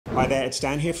Hi there, it's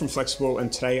Dan here from Flexxable,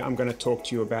 and today I'm going to talk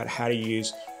to you about how to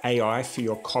use AI for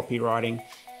your copywriting,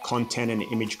 content and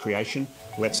image creation.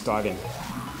 Let's dive in.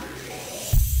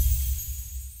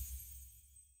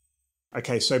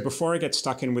 Okay, so before I get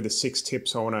stuck in with the 6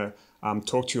 tips, I want to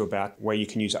talk to you about where you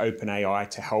can use OpenAI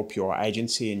to help your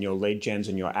agency and your lead gens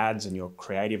and your ads and your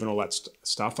creative and all that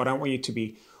stuff. I don't want you to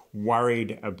be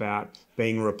worried about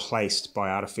being replaced by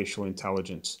artificial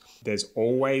intelligence. There's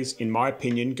always, in my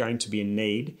opinion, going to be a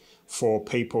need for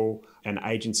people and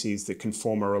agencies that can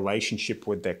form a relationship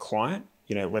with their client.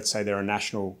 You know, let's say they're a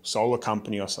national solar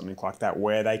company or something like that,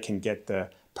 where they can get the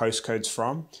postcodes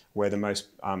from, where the most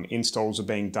installs are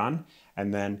being done,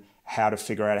 and then how to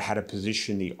figure out how to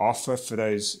position the offer for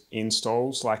those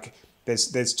installs. Like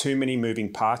there's too many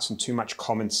moving parts and too much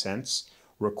common sense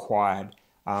required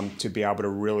to be able to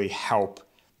really help,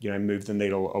 move the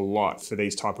needle a lot for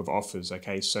these type of offers.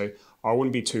 Okay, so I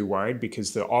wouldn't be too worried,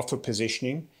 because the offer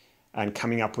positioning and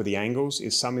coming up with the angles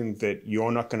is something that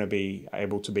you're not going to be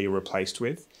able to be replaced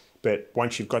with. But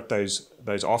once you've got those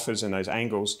offers and those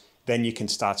angles, then you can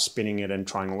start spinning it and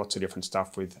trying lots of different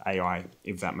stuff with AI,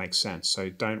 if that makes sense. So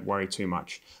don't worry too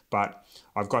much. But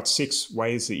I've got 6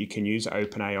 ways that you can use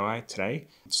OpenAI today.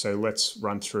 So let's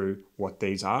run through what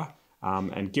these are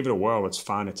and give it a whirl. It's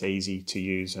fun, it's easy to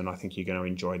use, and I think you're going to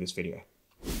enjoy this video.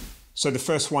 So the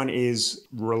first one is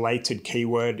related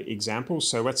keyword examples.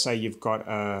 So let's say you've got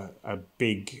a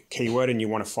big keyword and you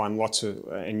want to find lots of,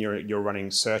 and you're running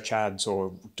search ads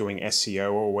or doing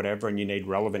SEO or whatever, and you need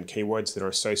relevant keywords that are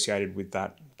associated with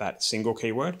that single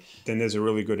keyword. Then there's a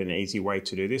really good and easy way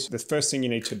to do this. The first thing you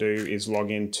need to do is log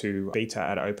into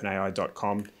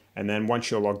beta@openai.com. And then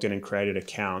once you're logged in and created an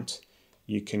account,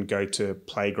 you can go to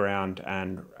Playground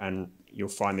and you'll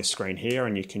find this screen here,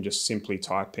 and you can just simply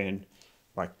type in,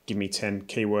 like, give me 10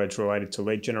 keywords related to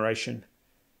lead generation,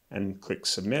 and click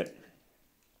submit.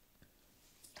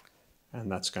 And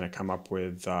that's going to come up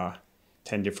with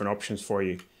 10 different options for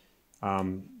you.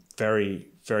 Very,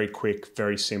 very quick,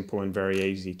 very simple, and very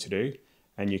easy to do.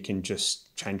 And you can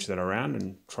just change that around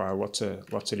and try lots of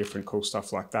different cool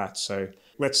stuff like that. So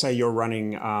let's say you're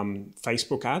running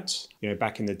Facebook ads.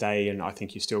 Back in the day, and I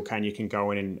think you still can, you can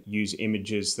go in and use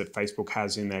images that Facebook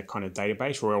has in their kind of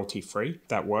database, royalty free.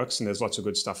 That works, and there's lots of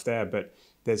good stuff there. But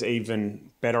there's even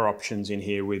better options in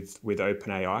here with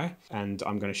OpenAI, and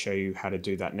I'm going to show you how to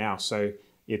do that now. So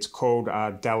it's called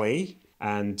DALL-E,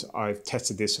 and I've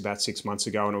tested this about 6 months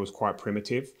ago, and it was quite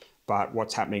primitive. But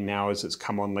what's happening now is it's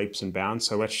come on leaps and bounds.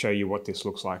 So let's show you what this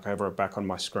looks like over back on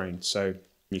my screen. So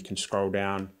you can scroll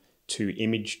down to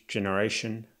image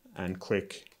generation and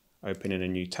click open in a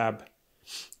new tab.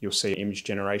 You'll see image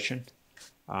generation.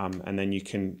 And then you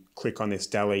can click on this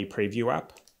DALL-E preview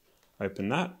app, open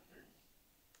that.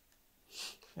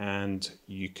 And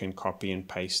you can copy and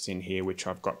paste in here, which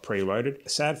I've got preloaded. A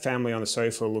sad family on the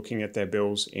sofa looking at their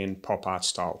bills in pop art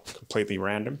style, completely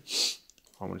random.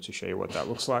 I wanted to show you what that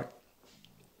looks like.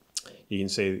 You can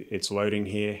see it's loading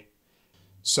here.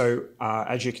 So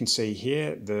as you can see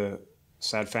here, the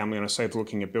sad family on a sofa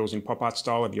looking at bills in pop art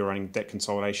style. If you're running debt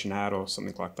consolidation ad or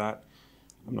something like that,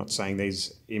 I'm not saying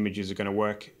these images are going to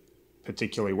work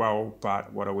particularly well,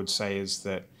 but what I would say is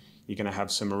that you're going to have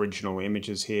some original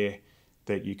images here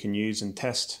that you can use and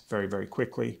test very, very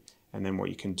quickly. And then what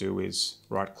you can do is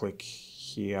right click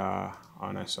here.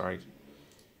 Oh no, sorry.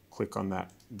 Click on the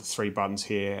 3 buttons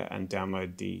here and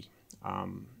download the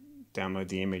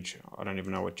image. I don't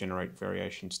even know what generate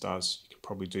variations does. You can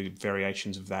probably do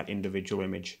variations of that individual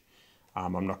image.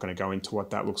 I'm not going to go into what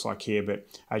that looks like here, but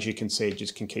as you can see, it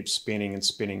just can keep spinning and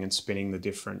spinning and spinning the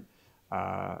different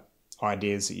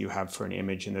ideas that you have for an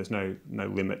image, and there's no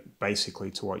limit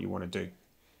basically to what you want to do.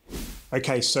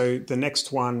 Okay, so the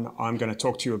next one I'm going to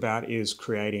talk to you about is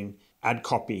creating ad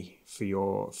copy for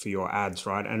your ads,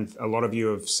 right? And a lot of you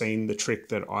have seen the trick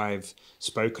that I've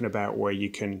spoken about, where you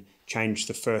can change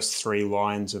the first 3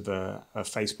 lines of a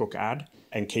Facebook ad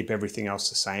and keep everything else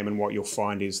the same. And what you'll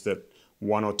find is that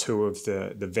 1 or 2 of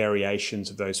the variations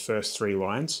of those first 3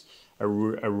 lines are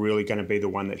really going to be the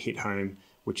one that hit home,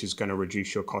 which is going to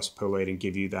reduce your cost per lead and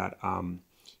give you that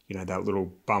that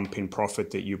little bump in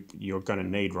profit that you're going to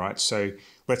need, right? So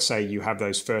let's say you have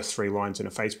those first 3 lines in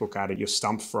a Facebook ad and you're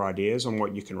stumped for ideas on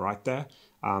what you can write there.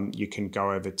 You can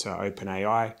go over to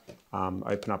OpenAI,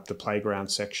 open up the playground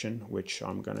section, which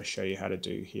I'm going to show you how to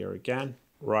do here again.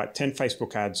 Write 10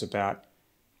 Facebook ads about,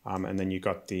 and then you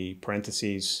got the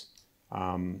parentheses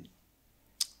or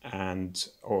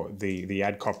the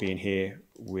ad copy in here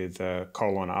with a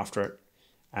colon after it.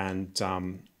 And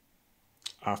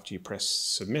after you press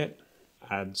submit,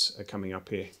 ads are coming up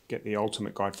here. Get the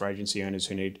ultimate guide for agency owners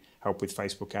who need help with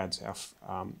Facebook ads.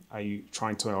 Are you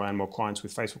trying to land more clients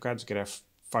with Facebook ads? Get our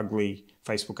fugly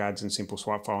Facebook ads in simple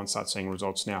swipe file and start seeing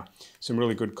results now. Some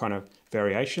really good kind of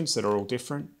variations that are all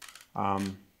different.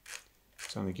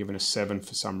 It's only given a 7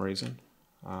 for some reason.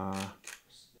 Oh,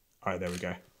 there we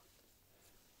go.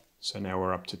 So now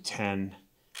we're up to 10,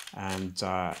 and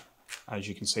as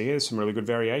you can see here, some really good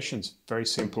variations. Very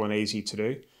simple and easy to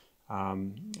do,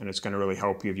 and it's going to really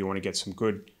help you if you want to get some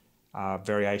good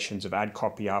variations of ad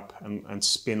copy up and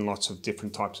spin lots of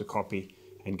different types of copy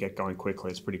and get going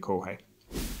quickly. It's pretty cool, hey?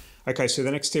 Okay, so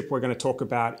the next tip we're going to talk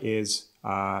about is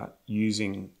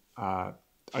using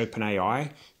OpenAI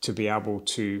to be able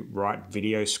to write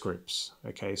video scripts.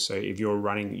 Okay, so if you're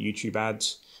running YouTube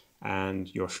ads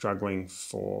and you're struggling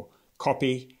for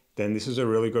copy, then this is a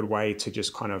really good way to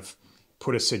just kind of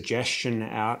put a suggestion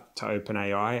out to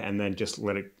OpenAI and then just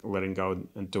let it go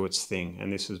and do its thing.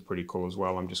 And this is pretty cool as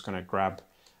well. I'm just going to grab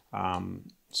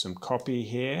some copy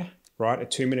here. Write a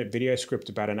 2-minute video script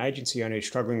about an agency owner who's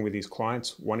struggling with his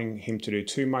clients, wanting him to do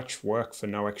too much work for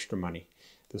no extra money.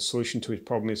 The solution to his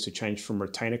problem is to change from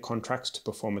retainer contracts to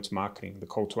performance marketing. The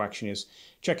call to action is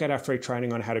check out our free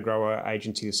training on how to grow our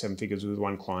agency to 7 figures with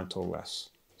 1 client or less.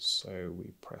 So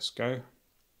we press go.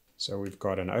 So we've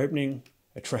got an opening,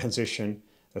 a transition,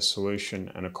 a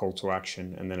solution, and a call to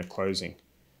action, and then a closing.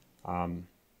 I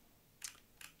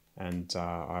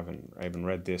haven't even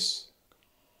read this.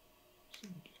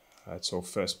 It's all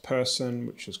first person,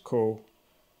 which is cool.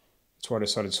 That's why I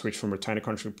decided to switch from retainer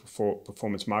contract to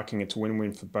performance marketing. It's a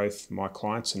win-win for both my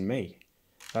clients and me.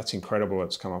 That's incredible.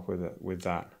 It's come up with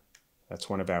that. That's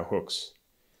one of our hooks.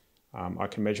 I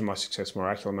can measure my success more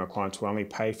accurately. My clients will only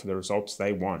pay for the results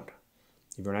they want.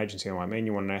 If you're an agency like me and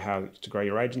you want to know how to grow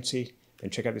your agency, then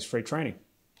check out this free training.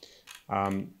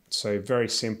 So very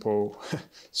simple,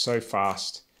 so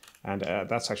fast, and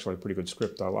that's actually a pretty good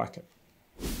script. I like it.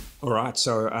 All right,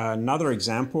 so another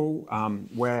example,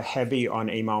 we're heavy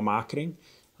on email marketing.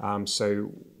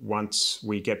 So once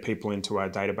we get people into our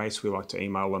database, we like to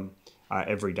email them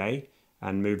every day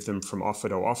and move them from offer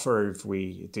to offer,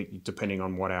 if depending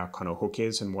on what our kind of hook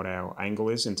is and what our angle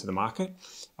is into the market.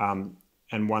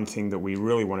 And one thing that we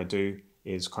really want to do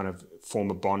is kind of form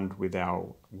a bond with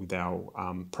our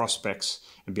prospects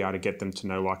and be able to get them to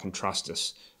know, like, and trust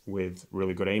us with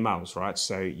really good emails, right?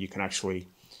 So you can actually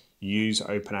use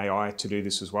OpenAI to do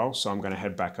this as well. So I'm going to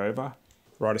head back over,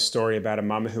 write a story about a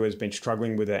mum who has been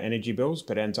struggling with her energy bills,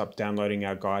 but ends up downloading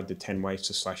our guide, The 10 Ways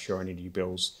to Slash Your Energy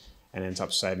Bills, and ends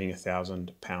up saving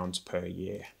 £1,000 per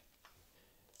year.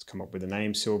 Let's come up with a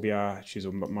name, Sylvia. She's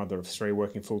a mother of 3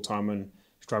 working full-time and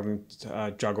struggling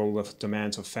to juggle the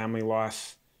demands of family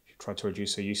life. She tried to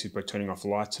reduce her usage by turning off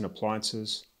lights and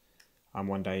appliances.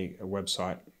 One day, a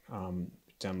website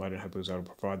downloaded and hope it was able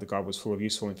to provide. The guide was full of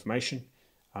useful information.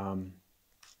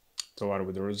 Delighted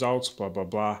with the results, blah, blah,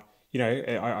 blah. You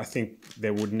know, I think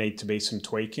there would need to be some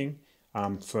tweaking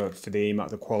for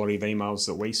the quality of emails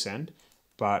that we send,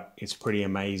 but it's pretty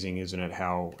amazing, isn't it,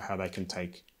 how they can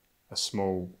take a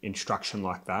small instruction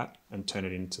like that and turn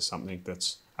it into something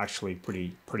that's actually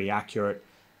pretty accurate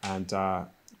and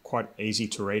quite easy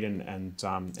to read and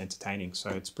entertaining. So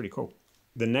it's pretty cool.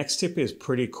 The next tip is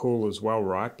pretty cool as well,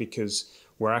 right? Because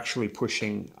we're actually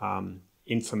pushing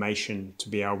information to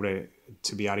be able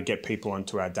to get people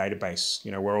onto our database.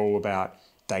 You know, we're all about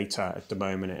data at the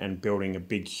moment and building a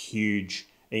big, huge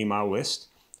email list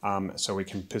so we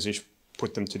can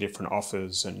put them to different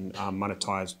offers and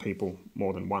monetize people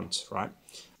more than once, right?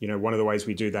 You know, one of the ways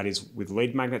we do that is with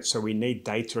lead magnets. So we need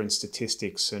data and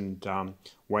statistics and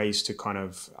ways to kind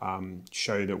of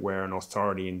show that we're an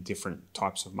authority in different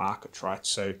types of markets, right?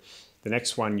 So the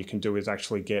next one you can do is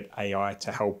actually get AI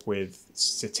to help with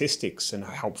statistics and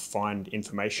help find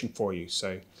information for you.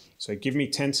 So give me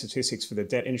 10 statistics for the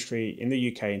debt industry in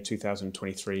the UK in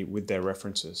 2023 with their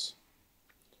references.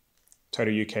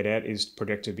 Total UK debt is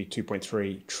projected to be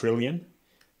 2.3 trillion.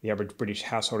 The average British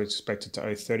household is expected to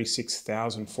owe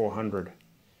 36,400.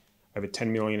 Over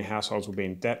 10 million households will be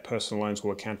in debt. Personal loans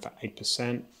will account for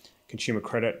 8%. Consumer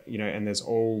credit, you know, and there's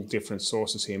all different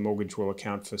sources here. Mortgage will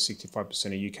account for 65%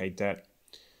 of UK debt.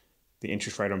 The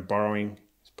interest rate on borrowing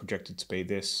is projected to be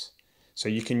this. So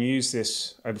you can use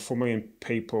this. Over 4 million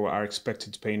people are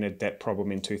expected to be in a debt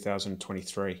problem in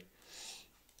 2023.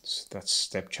 So that's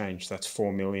step change. That's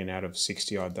 4 million out of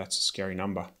 60 odd. That's a scary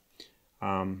number.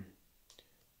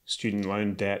 Student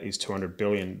loan debt is 200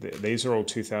 billion. These are all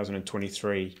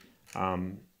 2023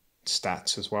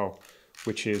 stats as well,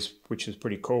 which is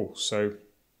pretty cool. So,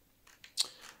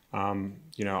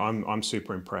 you know, I'm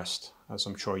super impressed, as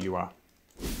I'm sure you are.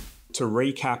 To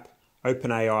recap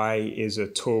OpenAI is a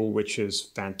tool which is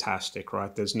fantastic,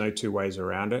 right? There's no two ways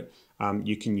around it.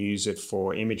 You can use it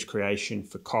for image creation,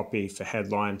 for copy, for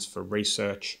headlines, for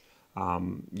research.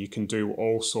 You can do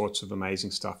all sorts of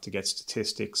amazing stuff to get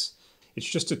statistics. It's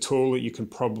just a tool that you can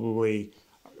probably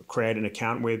create an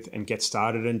account with and get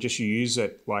started, and just use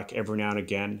it like every now and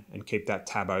again and keep that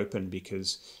tab open,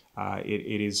 because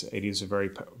it is a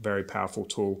very powerful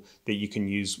tool that you can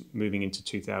use moving into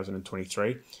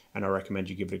 2023, and I recommend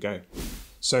you give it a go.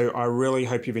 So I really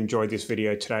hope you've enjoyed this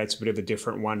video today. It's a bit of a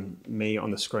different one, me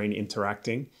on the screen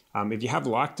interacting. If you have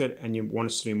liked it and you want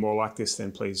us to do more like this,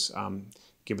 then please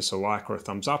give us a like or a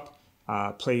thumbs up.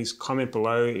 Please comment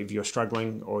below if you're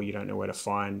struggling or you don't know where to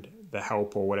find the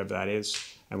help or whatever that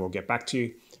is, and we'll get back to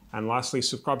you. And lastly,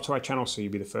 subscribe to our channel so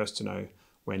you'll be the first to know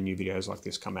when new videos like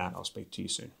this come out. I'll speak to you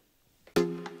soon.